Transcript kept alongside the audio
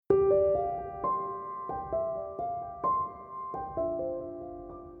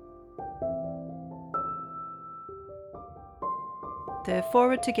the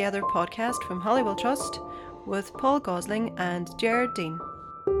Forward Together podcast from Holywell Trust with Paul Gosling and Gerard Dean.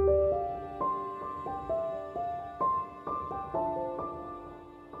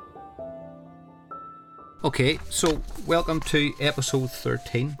 Okay, so welcome to episode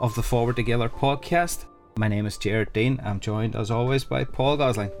 13 of the Forward Together podcast. My name is Gerard Dean. I'm joined as always by Paul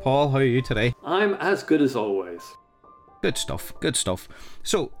Gosling. Paul, how are you today? I'm as good as always. Good stuff, good stuff.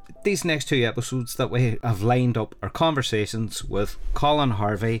 So, these next two episodes that we have lined up are conversations with Colin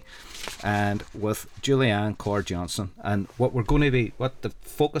Harvey and with Julianne Cord Johnson. And what the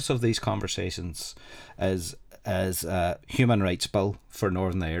focus of these conversations is human rights bill for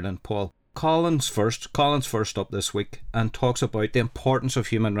Northern Ireland. Paul, Colin's first up this week and talks about the importance of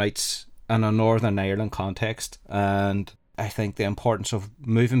human rights in a Northern Ireland context, and I think the importance of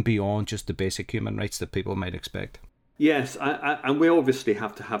moving beyond just the basic human rights that people might expect. Yes, and we obviously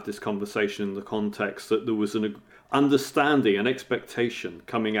have to have this conversation in the context that there was an understanding, an expectation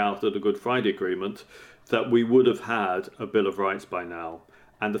coming out of the Good Friday Agreement that we would have had a Bill of Rights by now.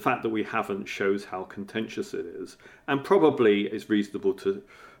 And the fact that we haven't shows how contentious it is. And probably it's reasonable to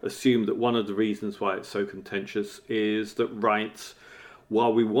assume that one of the reasons why it's so contentious is that rights,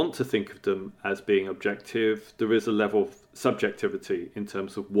 while we want to think of them as being objective, there is a level of subjectivity in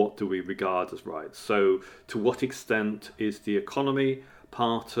terms of what do we regard as rights. So to what extent is the economy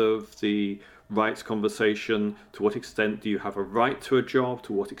part of the rights conversation? To what extent do you have a right to a job?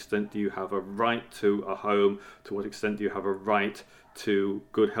 To what extent do you have a right to a home? To what extent do you have a right to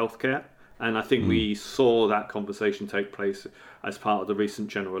good healthcare? And I think we saw that conversation take place as part of the recent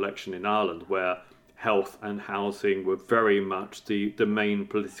general election in Ireland, where health and housing were very much the main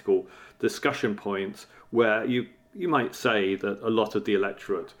political discussion points, where you might say that a lot of the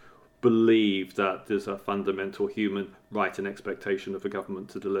electorate believe that there's a fundamental human right and expectation of a government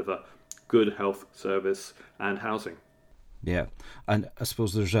to deliver good health service and housing. Yeah, and I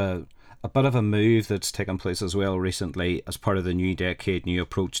suppose there's a bit of a move that's taken place as well recently as part of the New Decade, New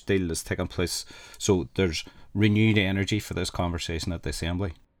Approach deal that's taken place. So there's renewed energy for this conversation at the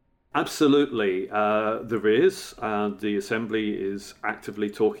Assembly. Absolutely, there is. The Assembly is actively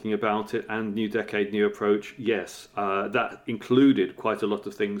talking about it, and New Decade, New Approach, yes, that included quite a lot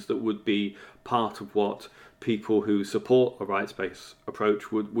of things that would be part of what people who support a rights-based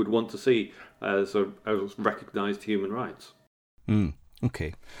approach would want to see as recognised human rights.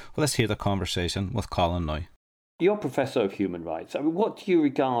 Okay, well, let's hear the conversation with Colin now. You're Professor of Human Rights. I mean, what do you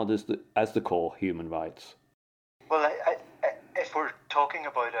regard as the core human rights? Well, if we're talking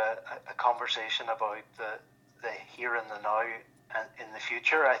about a conversation about the here and the now and in the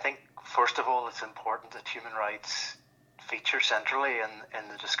future, I think, first of all, it's important that human rights feature centrally in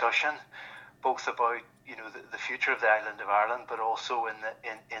the discussion, both about the future of the island of Ireland, but also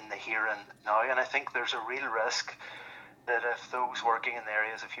in the here and now. And I think there's a real risk that if those working in the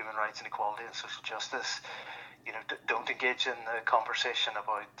areas of human rights and equality and social justice, don't engage in the conversation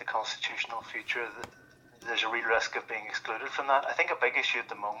about the constitutional future, there's a real risk of being excluded from that. I think a big issue at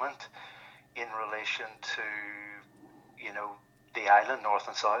the moment in relation to, the island, north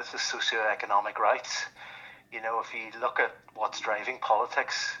and south, is socio-economic rights. If you look at what's driving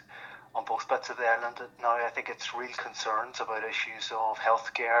politics on both bits of the island now, I think it's real concerns about issues of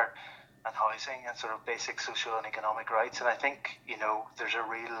healthcare and housing and sort of basic social and economic rights. And I think, there's a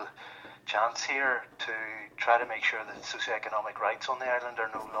real chance here to try to make sure that socioeconomic rights on the island are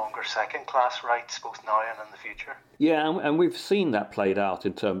no longer second-class rights, both now and in the future. Yeah, and we've seen that played out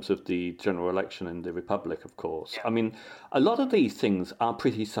in terms of the general election in the Republic, of course. Yeah. I mean, a lot of these things are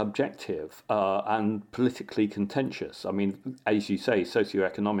pretty subjective and politically contentious. I mean, as you say,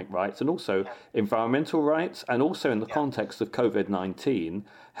 socioeconomic rights and also environmental rights, and also in the context of COVID-19,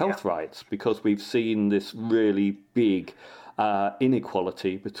 health rights, because we've seen this really big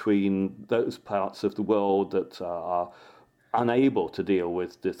inequality between those parts of the world that are unable to deal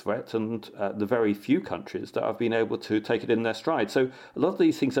with the threat and the very few countries that have been able to take it in their stride. So a lot of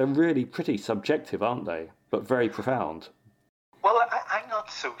these things are really pretty subjective, aren't they? But very profound. Well, I'm not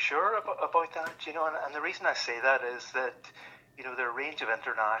so sure about that, and the reason I say that is that, there are a range of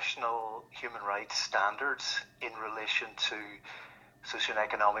international human rights standards in relation to social and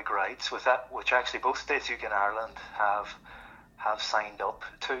economic rights, with that, which actually both states, UK and Ireland, have signed up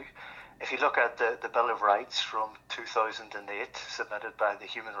to. If you look at the Bill of Rights from 2008, submitted by the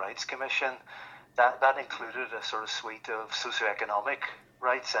Human Rights Commission, that included a sort of suite of socioeconomic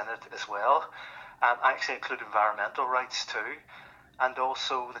rights in it as well, and actually include environmental rights too, and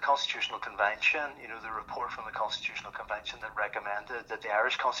also the Constitutional Convention, the report from the Constitutional Convention that recommended that the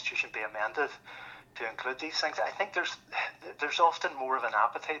Irish Constitution be amended to include these things. I think there's often more of an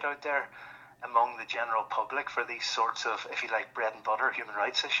appetite out there among the general public for these sorts of, if you like, bread and butter human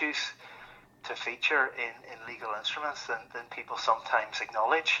rights issues to feature in legal instruments than people sometimes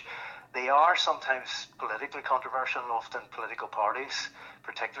acknowledge. They are sometimes politically controversial, and often political parties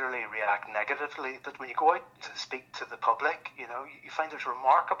particularly react negatively. But when you go out to speak to the public, you find there's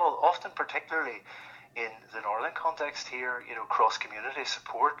remarkable, often particularly in the Northern context here, cross-community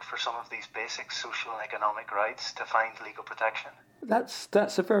support for some of these basic social and economic rights to find legal protection.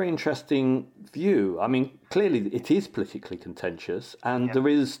 That's a very interesting view. I mean, clearly it is politically contentious, and there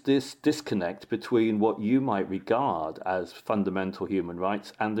is this disconnect between what you might regard as fundamental human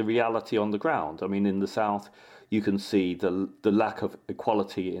rights and the reality on the ground. I mean, in the South, you can see the lack of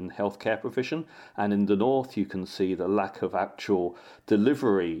equality in healthcare provision, and in the North, you can see the lack of actual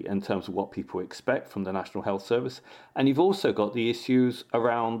delivery in terms of what people expect from the National Health Service. And you've also got the issues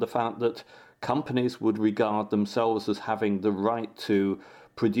around the fact that companies would regard themselves as having the right to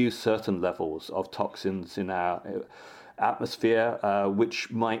produce certain levels of toxins in our atmosphere,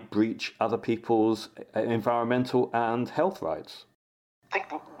 which might breach other people's environmental and health rights. I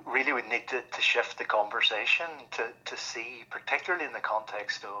think really we need to shift the conversation to see, particularly in the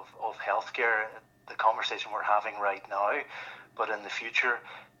context of healthcare, the conversation we're having right now, but in the future,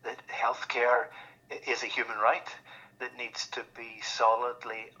 that healthcare is a human right that needs to be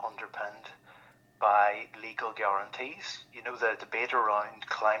solidly underpinned by legal guarantees. The debate around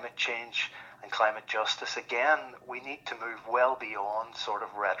climate change and climate justice, again, we need to move well beyond sort of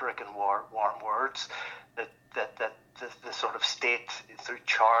rhetoric and warm words that the sort of state, through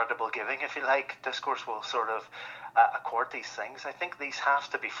charitable giving, if you like, discourse will sort of accord these things. I think these have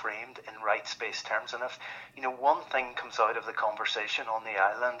to be framed in rights-based terms. And if, one thing comes out of the conversation on the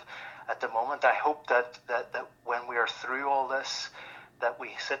island at the moment, I hope that when we are through all this, that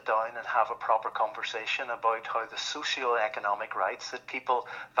we sit down and have a proper conversation about how the socio-economic rights that people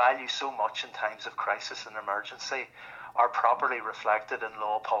value so much in times of crisis and emergency are properly reflected in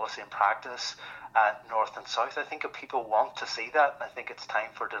law, policy and practice, North and South. I think if people want to see that, I think it's time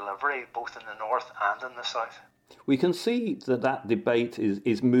for delivery, both in the North and in the South. We can see that debate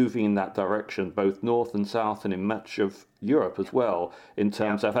is moving in that direction, both North and South, and in much of Europe as well, in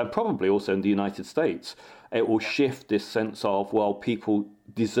terms of, and probably also in the United States. It will shift this sense of, well, people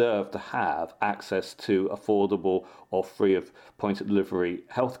deserve to have access to affordable or free of point of delivery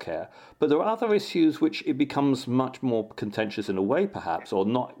healthcare. But there are other issues which it becomes much more contentious in a way, perhaps, or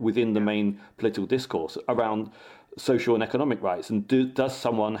not within the main political discourse around social and economic rights. And does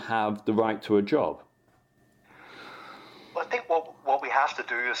someone have the right to a job? Well, I think what we have to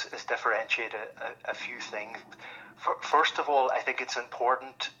do is differentiate a few things. First of all, I think it's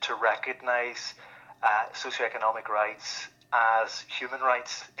important to recognise socioeconomic rights as human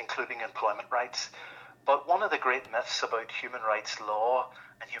rights, including employment rights. But one of the great myths about human rights law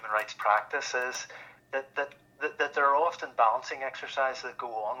and human rights practice is that there are often balancing exercises that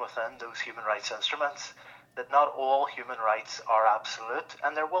go on within those human rights instruments, that not all human rights are absolute,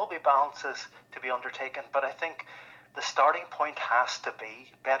 and there will be balances to be undertaken. But I think the starting point has to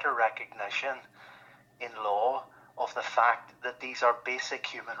be better recognition in law of the fact that these are basic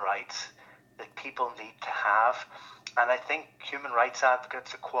human rights that people need to have. And I think human rights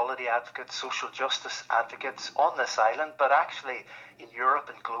advocates, equality advocates, social justice advocates on this island, but actually in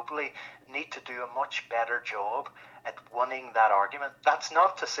Europe and globally, need to do a much better job at winning that argument. That's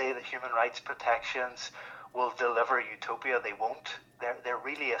not to say that human rights protections will deliver utopia. They won't. They're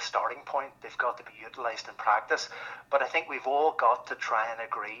really a starting point. They've got to be utilised in practice. But I think we've all got to try and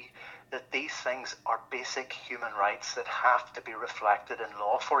agree that these things are basic human rights that have to be reflected in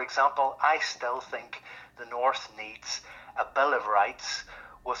law. For example, I still think the North needs a Bill of Rights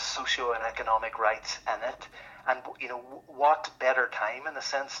with socio and economic rights in it. And, what better time, in a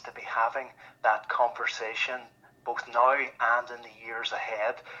sense, to be having that conversation both now and in the years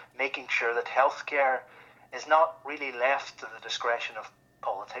ahead, making sure that healthcare is not really left to the discretion of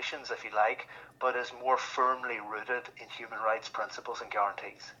politicians, if you like, but is more firmly rooted in human rights principles and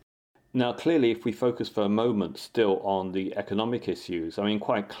guarantees. Now, clearly, if we focus for a moment still on the economic issues, I mean,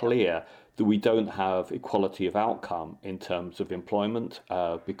 quite clear that we don't have equality of outcome in terms of employment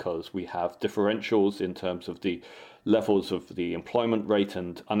because we have differentials in terms of the levels of the employment rate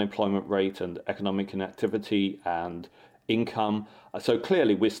and unemployment rate and economic inactivity and income. So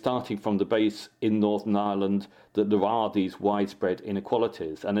clearly we're starting from the base in Northern Ireland that there are these widespread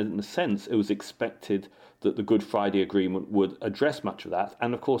inequalities, and in a sense it was expected that the Good Friday Agreement would address much of that.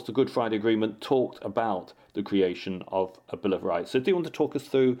 And of course the Good Friday Agreement talked about the creation of a Bill of Rights. So do you want to talk us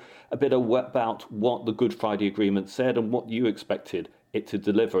through a bit about what the Good Friday Agreement said and what you expected it to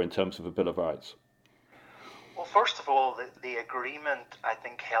deliver in terms of a Bill of Rights? Well, first of all, the agreement, I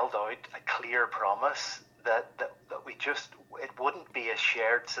think, held out a clear promise that it wouldn't be a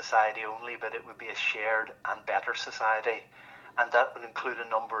shared society only, but it would be a shared and better society. And that would include a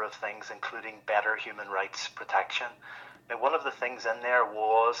number of things, including better human rights protection. Now, one of the things in there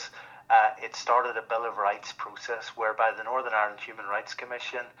was it started a Bill of Rights process whereby the Northern Ireland Human Rights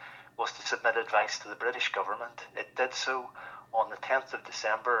Commission was to submit advice to the British government. It did so on the 10th of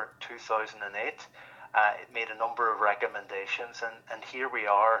December 2008. It made a number of recommendations, and here we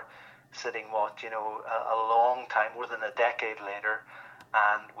are sitting, a long time, more than a decade later,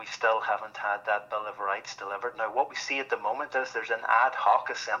 and we still haven't had that Bill of Rights delivered. Now, what we see at the moment is there's an ad hoc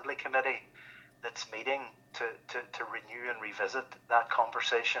assembly committee that's meeting to renew and revisit that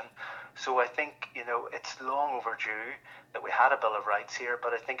conversation. So I think, it's long overdue that we had a Bill of Rights here,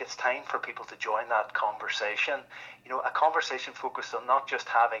 but I think it's time for people to join that conversation. A conversation focused on not just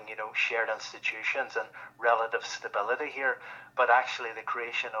having, shared institutions and relative stability here, but actually the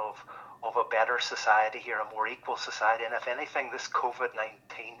creation of a better society here, a more equal society. And if anything, this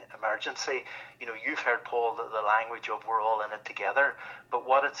COVID-19 emergency, you've heard, Paul, the language of we're all in it together, but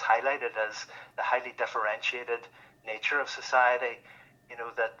what it's highlighted is the highly differentiated nature of society,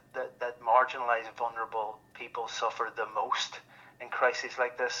 that marginalised, vulnerable people suffer the most in crises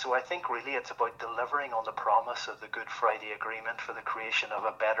like this. So I think really it's about delivering on the promise of the Good Friday Agreement for the creation of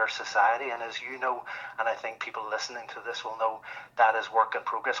a better society. And as you know, and I think people listening to this will know, that is work in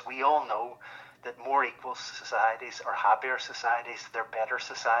progress. We all know that more equal societies are happier societies, they're better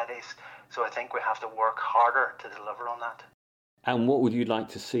societies. So I think we have to work harder to deliver on that. And what would you like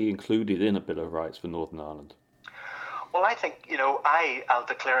to see included in a Bill of Rights for Northern Ireland? Well, I think, I'll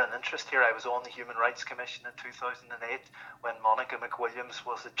declare an interest here. I was on the Human Rights Commission in 2008 when Monica McWilliams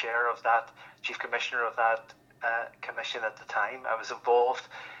was the chair of that, Chief Commissioner of that commission at the time. I was involved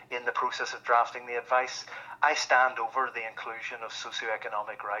in the process of drafting the advice. I stand over the inclusion of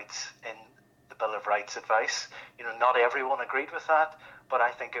socioeconomic rights in the Bill of Rights advice. Not everyone agreed with that, but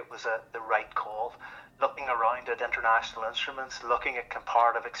I think it was the right call. Looking around at international instruments, looking at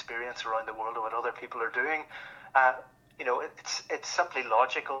comparative experience around the world of what other people are doing, it's simply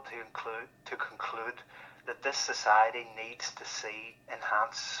logical to conclude that this society needs to see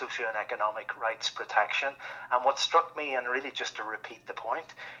enhanced socio and economic rights protection. And what struck me, and really just to repeat the point,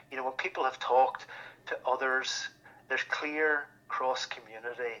 when people have talked to others, there's clear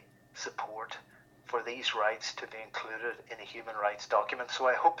cross-community support for these rights to be included in a human rights document. So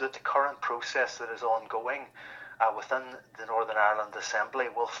I hope that the current process that is ongoing within the Northern Ireland Assembly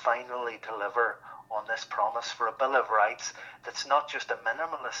will finally deliver on this promise for a Bill of Rights that's not just a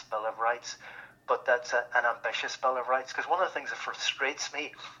minimalist Bill of Rights, but that's an ambitious Bill of Rights. Because one of the things that frustrates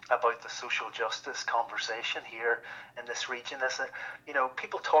me about the social justice conversation here in this region is that,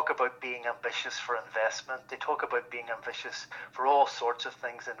 people talk about being ambitious for investment. They talk about being ambitious for all sorts of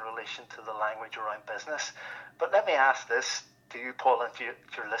things in relation to the language around business. But let me ask this to you, Paul, and to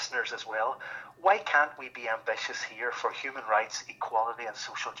your listeners as well. Why can't we be ambitious here for human rights, equality and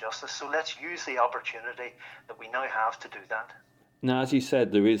social justice? So let's use the opportunity that we now have to do that. Now, as you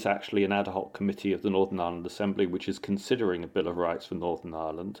said, there is actually an ad hoc committee of the Northern Ireland Assembly which is considering a Bill of Rights for Northern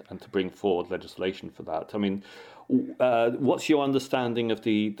Ireland and to bring forward legislation for that. I mean, what's your understanding of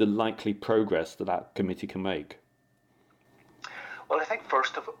the likely progress that committee can make? Well, I think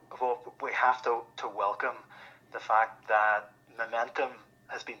first of all, we have to welcome the fact that momentum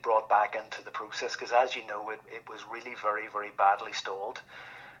has been brought back into the process, because as you know, it was really very, very badly stalled.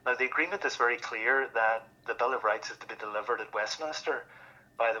 Now, the agreement is very clear that the Bill of Rights is to be delivered at Westminster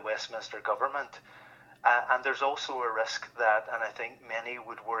by the Westminster government. And there's also a risk that, and I think many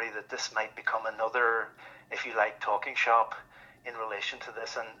would worry that this might become another, if you like, talking shop in relation to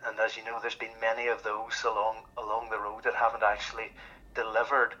this. And as you know, there's been many of those along the road that haven't actually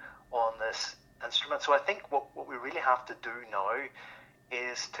delivered on this instrument. So I think what we really have to do now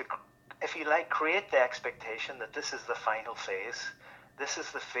is to, if you like, create the expectation that this is the final phase. This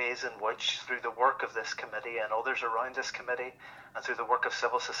is the phase in which, through the work of this committee and others around this committee, and through the work of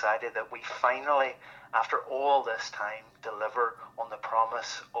civil society, that we finally, after all this time, deliver on the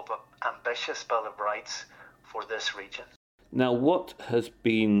promise of an ambitious Bill of Rights for this region. Now, what has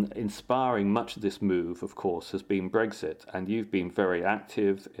been inspiring much of this move, of course, has been Brexit. And you've been very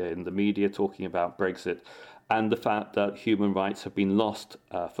active in the media talking about Brexit and the fact that human rights have been lost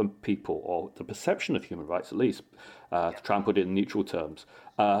from people, or the perception of human rights at least, to try and put it in neutral terms,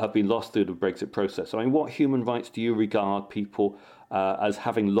 have been lost through the Brexit process. I mean, what human rights do you regard people as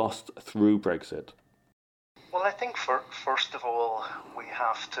having lost through Brexit? Well, I think first of all, we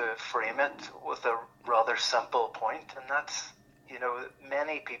have to frame it with a rather simple point, and that's,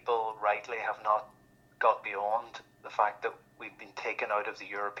 many people rightly have not got beyond the fact that we've been taken out of the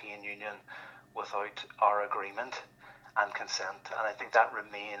European Union without our agreement and consent. And I think that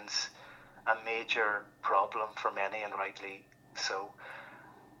remains a major problem for many, and rightly so.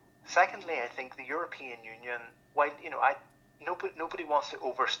 Secondly, I think the European Union, while nobody wants to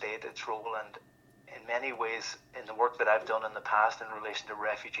overstate its role, and in many ways, in the work that I've done in the past in relation to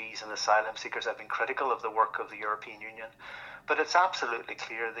refugees and asylum seekers, I've been critical of the work of the European Union. But it's absolutely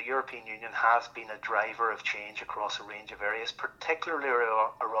clear the European Union has been a driver of change across a range of areas, particularly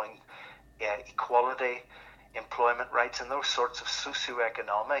around equality, employment rights, and those sorts of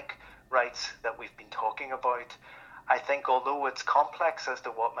socio-economic rights that we've been talking about. I think although it's complex as to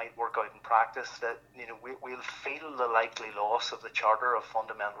what might work out in practice, that we'll feel the likely loss of the Charter of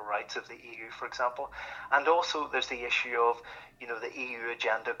Fundamental Rights of the EU, for example. And also there's the issue of the EU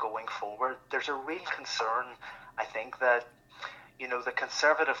agenda going forward. There's a real concern, I think, that the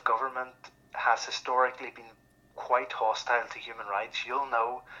Conservative government has historically been quite hostile to human rights. You'll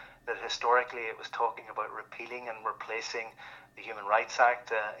know that historically it was talking about repealing and replacing the Human Rights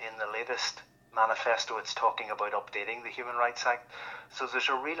Act. In the latest manifesto, it's talking about updating the Human Rights Act. So there's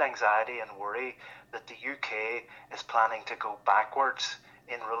a real anxiety and worry that the UK is planning to go backwards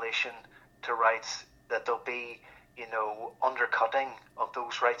in relation to rights, that there'll be undercutting of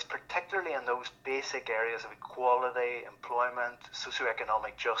those rights, particularly in those basic areas of equality, employment,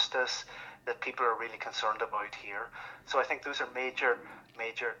 socioeconomic justice, that people are really concerned about here. So I think those are major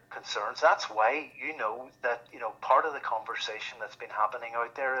concerns. That's why that part of the conversation that's been happening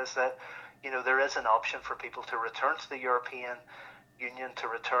out there is that there is an option for people to return to the European Union, to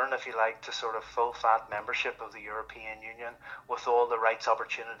return, if you like, to sort of full-fat membership of the European Union with all the rights,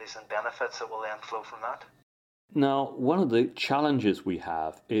 opportunities and benefits that will then flow from that. Now, one of the challenges we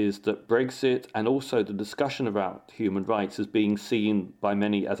have is that Brexit and also the discussion about human rights is being seen by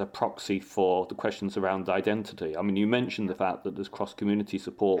many as a proxy for the questions around identity. I mean, you mentioned the fact that there's cross-community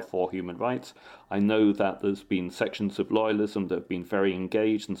support for human rights. I know that there's been sections of loyalism that have been very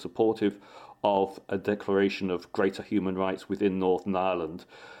engaged and supportive of a declaration of greater human rights within Northern Ireland.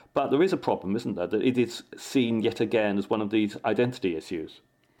 But there is a problem, isn't there, that it is seen yet again as one of these identity issues.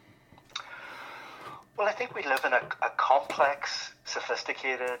 Well, I think we live in a complex,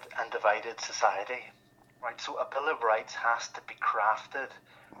 sophisticated and divided society, right? So a Bill of Rights has to be crafted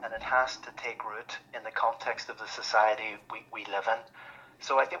and it has to take root in the context of the society we live in.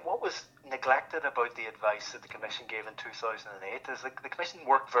 So I think what was neglected about the advice that the Commission gave in 2008 is that the Commission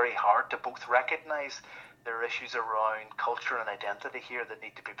worked very hard to both recognise there are issues around culture and identity here that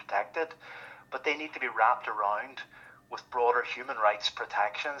need to be protected, but they need to be wrapped around with broader human rights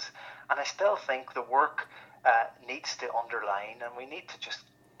protections. And I still think the work needs to underline, and we need to just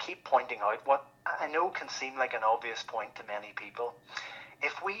keep pointing out what I know can seem like an obvious point to many people.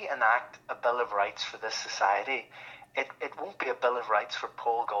 If we enact a Bill of Rights for this society, it won't be a Bill of Rights for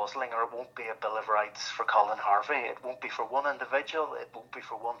Paul Gosling, or it won't be a Bill of Rights for Colin Harvey. It won't be for one individual, it won't be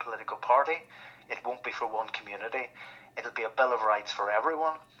for one political party, it won't be for one community. It'll be a Bill of Rights for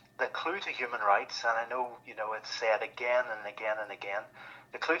everyone. The clue to human rights, and I know it's said again and again and again,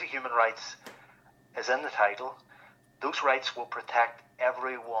 the clue to human rights is in the title. Those rights will protect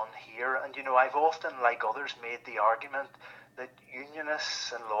everyone here. And I've often, like others, made the argument that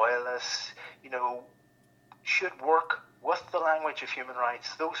unionists and loyalists, should work with the language of human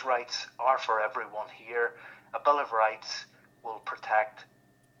rights. Those rights are for everyone here. A Bill of Rights will protect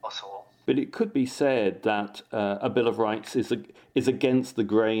us all. But it could be said that a Bill of Rights is against the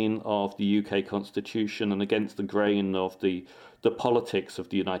grain of the UK Constitution and against the grain of the politics of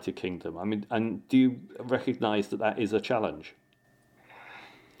the United Kingdom. I mean, and do you recognise that is a challenge?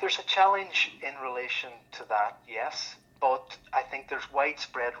 There's a challenge in relation to that, yes. But I think there's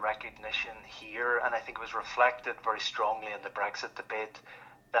widespread recognition here, and I think it was reflected very strongly in the Brexit debate,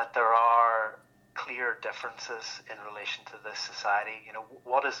 that there are clear differences in relation to this society.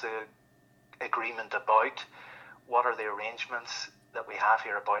 What is the agreement about? What are the arrangements that we have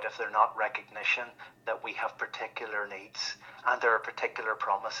here about if they're not recognition that we have particular needs and there are particular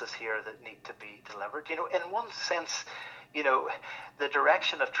promises here that need to be delivered? In one sense, the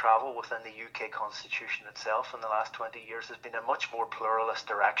direction of travel within the UK Constitution itself in the last 20 years has been a much more pluralist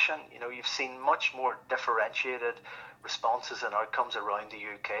direction. You've seen much more differentiated responses and outcomes around the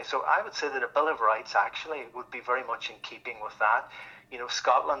UK. So I would say that a Bill of Rights actually would be very much in keeping with that.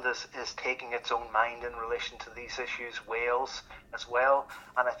 Scotland is taking its own mind in relation to these issues. Wales as well.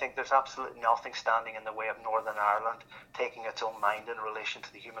 And I think there's absolutely nothing standing in the way of Northern Ireland taking its own mind in relation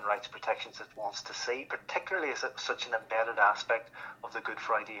to the human rights protections it wants to see, particularly as it's such an embedded aspect of the Good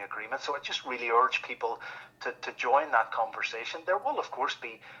Friday Agreement. So I just really urge people to join that conversation. There will, of course,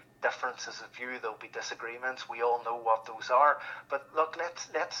 be differences of view, there'll be disagreements, we all know what those are, but look,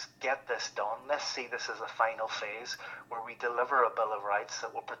 let's get this done. Let's see this as a final phase where we deliver a Bill of Rights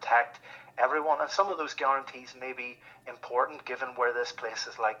that will protect everyone, and some of those guarantees may be important given where this place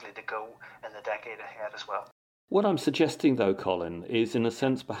is likely to go in the decade ahead as well. What I'm suggesting, though, Colin, is in a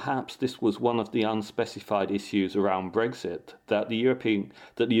sense perhaps this was one of the unspecified issues around Brexit, that the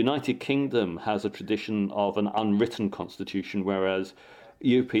United Kingdom has a tradition of an unwritten constitution, whereas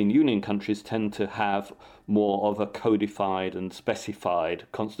European Union countries tend to have more of a codified and specified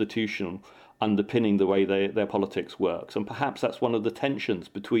constitution underpinning the way their politics works. And perhaps that's one of the tensions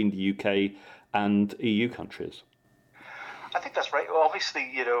between the UK and EU countries. I think that's right. Well,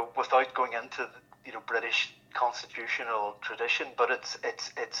 obviously, without going into British constitutional tradition, but it's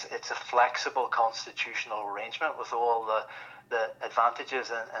a flexible constitutional arrangement with all the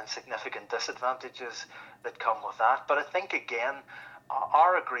advantages and significant disadvantages that come with that. But I think again,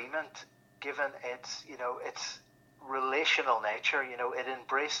 our agreement, given its relational nature, it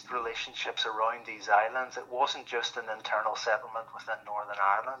embraced relationships around these islands. It wasn't just an internal settlement within Northern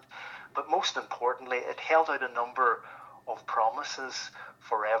Ireland, but most importantly, it held out a number of promises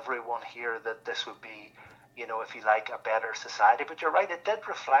for everyone here that this would be, if you like, a better society. But you're right, it did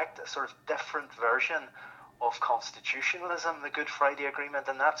reflect a sort of different version of constitutionalism, the Good Friday Agreement,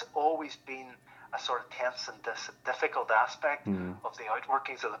 and that's always been a sort of tense and difficult aspect of the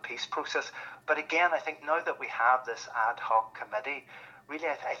outworkings of the peace process. But again, I think now that we have this ad hoc committee, really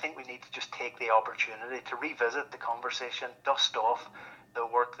I think we need to just take the opportunity to revisit the conversation, dust off the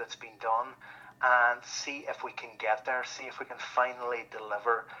work that's been done, and see if we can get there, see if we can finally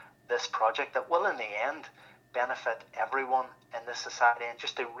deliver this project that will in the end benefit everyone in this society. And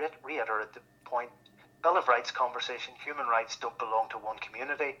just to reiterate the point, Bill of Rights conversation, human rights don't belong to one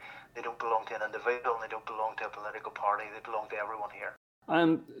community, they don't belong to an individual, and they don't belong to a political party, they belong to everyone here.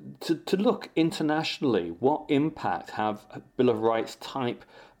 To look internationally, what impact have Bill of Rights type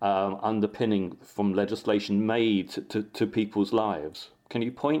underpinning from legislation made to people's lives? Can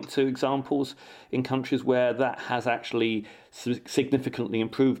you point to examples in countries where that has actually significantly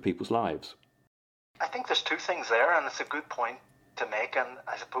improved people's lives? I think there's two things there, and it's a good point to make, and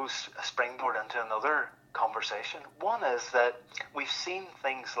I suppose a springboard into another conversation. One is that we've seen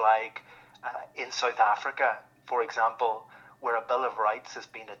things like in South Africa, for example, where a Bill of Rights has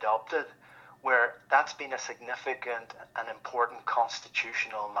been adopted, where that's been a significant and important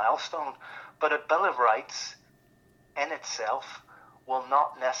constitutional milestone. But a Bill of Rights in itself will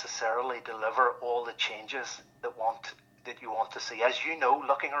not necessarily deliver all the changes that you want to see. As you know,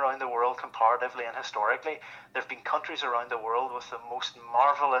 looking around the world comparatively and historically, there have been countries around the world with the most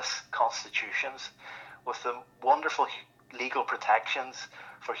marvelous constitutions, with the wonderful legal protections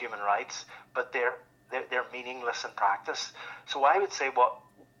for human rights, but they're meaningless in practice. So I would say what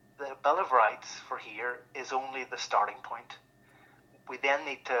the Bill of Rights for here is only the starting point. We then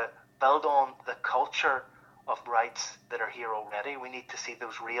need to build on the culture of rights that are here already. We need to see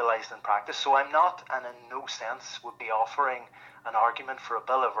those realised in practice. So I'm not, and in no sense would be offering an argument for a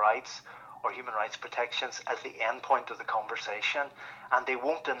Bill of Rights or human rights protections as the end point of the conversation, and they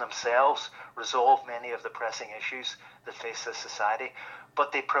won't in themselves resolve many of the pressing issues that face this society,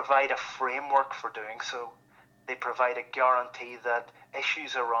 but they provide a framework for doing so. They provide a guarantee that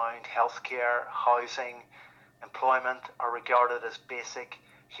issues around healthcare, housing, employment are regarded as basic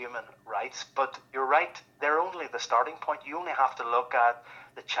human rights. But you're right, they're only the starting point. You only have to look at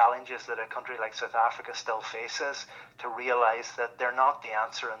the challenges that a country like South Africa still faces to realise that they're not the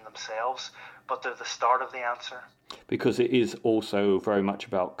answer in themselves, but they're the start of the answer. Because it is also very much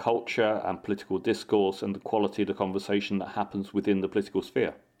about culture and political discourse and the quality of the conversation that happens within the political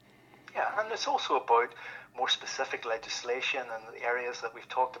sphere. Yeah, and it's also about more specific legislation and the areas that we've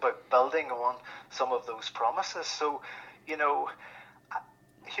talked about, building on some of those promises. So,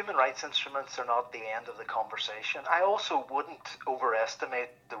 human rights instruments are not the end of the conversation. I also wouldn't overestimate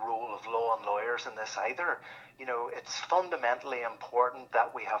the role of law and lawyers in this either. It's fundamentally important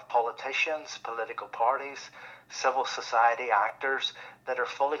that we have politicians, political parties, civil society actors that are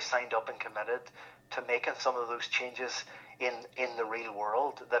fully signed up and committed to making some of those changes in the real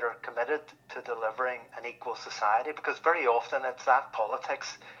world, that are committed to delivering an equal society, because very often it's that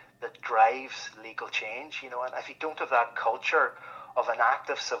politics that drives legal change, and if you don't have that culture of an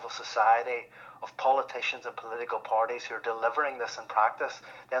active civil society, of politicians and political parties who are delivering this in practice,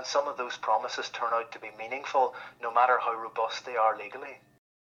 then some of those promises turn out to be meaningful, no matter how robust they are legally.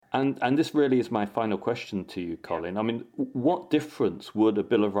 And this really is my final question to you, Colin. I mean, what difference would a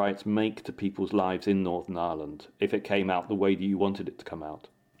Bill of Rights make to people's lives in Northern Ireland if it came out the way that you wanted it to come out?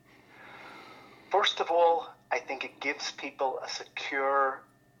 First of all, I think it gives people a secure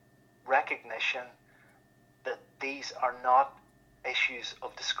recognition that these are not issues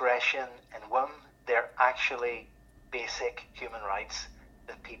of discretion and whim. They're actually basic human rights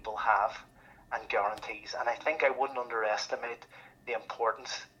that people have and guarantees. And I think I wouldn't underestimate the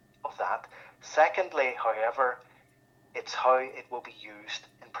importance of that. Secondly, however, it's how it will be used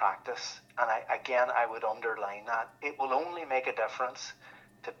in practice. And I would underline that. It will only make a difference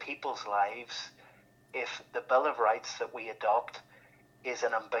to people's lives if the Bill of Rights that we adopt is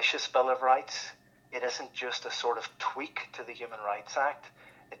an ambitious Bill of Rights. It isn't just a sort of tweak to the Human Rights Act.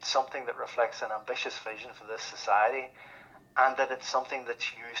 It's something that reflects an ambitious vision for this society, and that it's something that's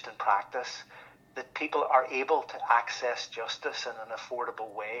used in practice, that people are able to access justice in an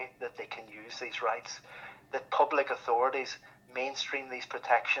affordable way, that they can use these rights, that public authorities mainstream these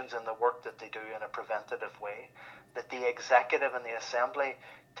protections in the work that they do in a preventative way, that the executive and the assembly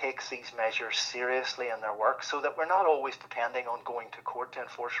takes these measures seriously in their work, so that we're not always depending on going to court to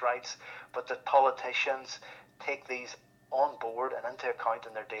enforce rights, but that politicians take these on board and into account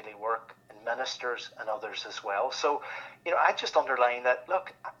in their daily work, and ministers and others as well. So, I just underline that,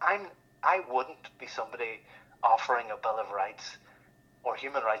 look, I wouldn't be somebody offering a Bill of Rights or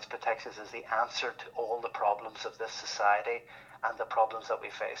human rights protections as the answer to all the problems of this society and the problems that we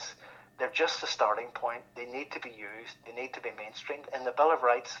face. They're just a starting point. They need to be used. They need to be mainstreamed. In the Bill of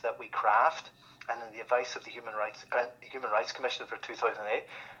Rights that we craft, and in the advice of the Human Rights Commission for 2008,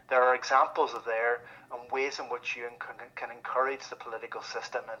 there are examples there and ways in which you can encourage the political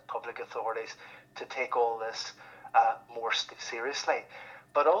system and public authorities to take all this more seriously.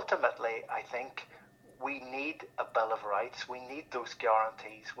 But ultimately, I think we need a Bill of Rights. We need those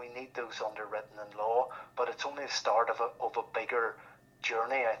guarantees. We need those underwritten in law. But it's only the start of a bigger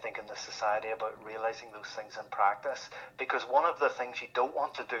journey, I think, in the society about realising those things in practice. Because one of the things you don't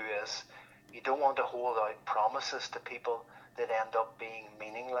want to do is you don't want to hold out promises to people that end up being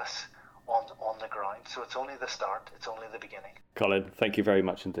meaningless on the ground. So it's only the start. It's only the beginning. Colin, thank you very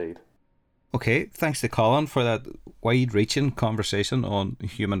much indeed. Okay, thanks to Colin for that wide-reaching conversation on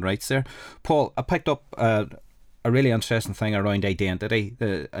human rights there. Paul, I picked up a really interesting thing around identity,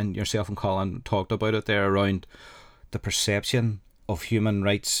 and yourself and Colin talked about it there, around the perception of human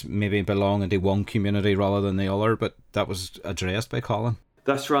rights maybe belonging to one community rather than the other, but that was addressed by Colin.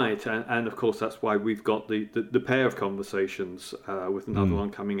 That's right, and of course that's why we've got the pair of conversations with another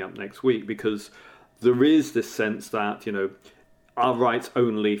one coming up next week, because there is this sense that, are rights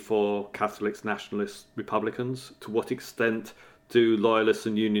only for Catholics, nationalists, Republicans? To what extent do loyalists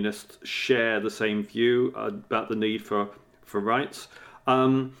and unionists share the same view about the need for rights?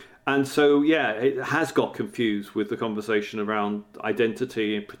 And so, it has got confused with the conversation around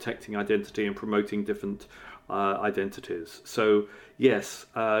identity and protecting identity and promoting different identities. So, yes,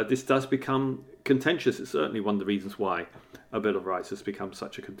 this does become contentious. It's certainly one of the reasons why a Bill of Rights has become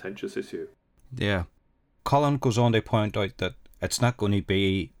such a contentious issue. Yeah. Colin goes on to point out that it's not going to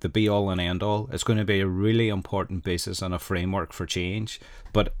be the be-all and end-all. It's going to be a really important basis and a framework for change,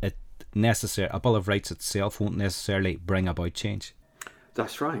 but a Bill of Rights itself won't necessarily bring about change.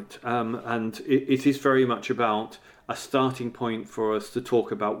 That's right. And it is very much about a starting point for us to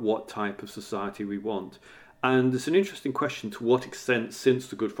talk about what type of society we want. And it's an interesting question, to what extent since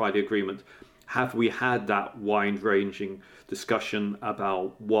the Good Friday Agreement have we had that wide-ranging discussion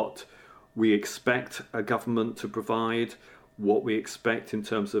about what we expect a government to provide, what we expect in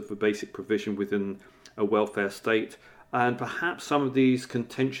terms of a basic provision within a welfare state. And perhaps some of these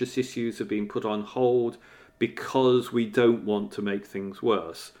contentious issues have been put on hold because we don't want to make things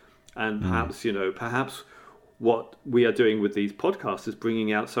worse. And perhaps, perhaps what we are doing with these podcasts is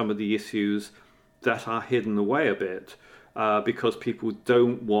bringing out some of the issues that are hidden away a bit because people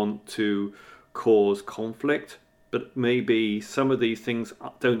don't want to cause conflict. But maybe some of these things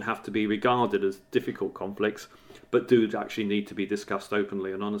don't have to be regarded as difficult conflicts, but do actually need to be discussed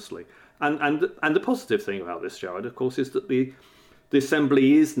openly and honestly. And the positive thing about this, Jared, of course, is that the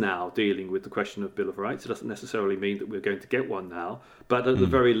Assembly is now dealing with the question of Bill of Rights. It doesn't necessarily mean that we're going to get one now, but at the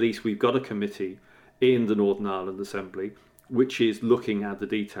very least, we've got a committee in the Northern Ireland Assembly which is looking at the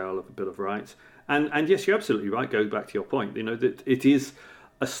detail of a Bill of Rights. And yes, you're absolutely right, going back to your point, that it is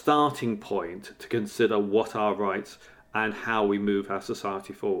a starting point to consider what are rights and how we move our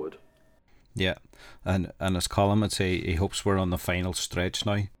society forward. Yeah, and as Colin would say, he hopes we're on the final stretch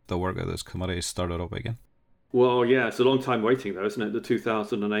now. The work of this committee has started up again. Well, yeah, it's a long time waiting, though, isn't it? The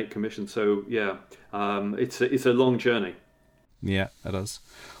 2008 Commission. So, yeah, it's a long journey. Yeah, it is.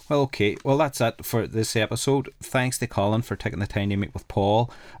 Well, okay. Well, that's it for this episode. Thanks to Colin for taking the time to meet with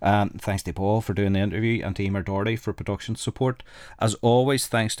Paul. Thanks to Paul for doing the interview, and to Emer Doherty for production support. As always,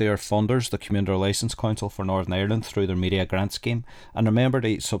 thanks to our funders, the Community Relations Council for Northern Ireland, through their media grant scheme. And remember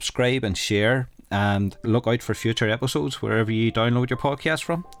to subscribe and share, and look out for future episodes wherever you download your podcast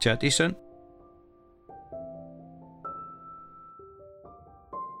from. Chat to you soon.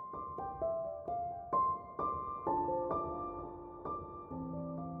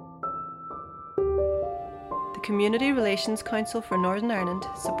 The Community Relations Council for Northern Ireland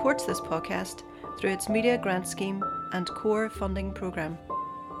supports this podcast through its media grant scheme and core funding programme.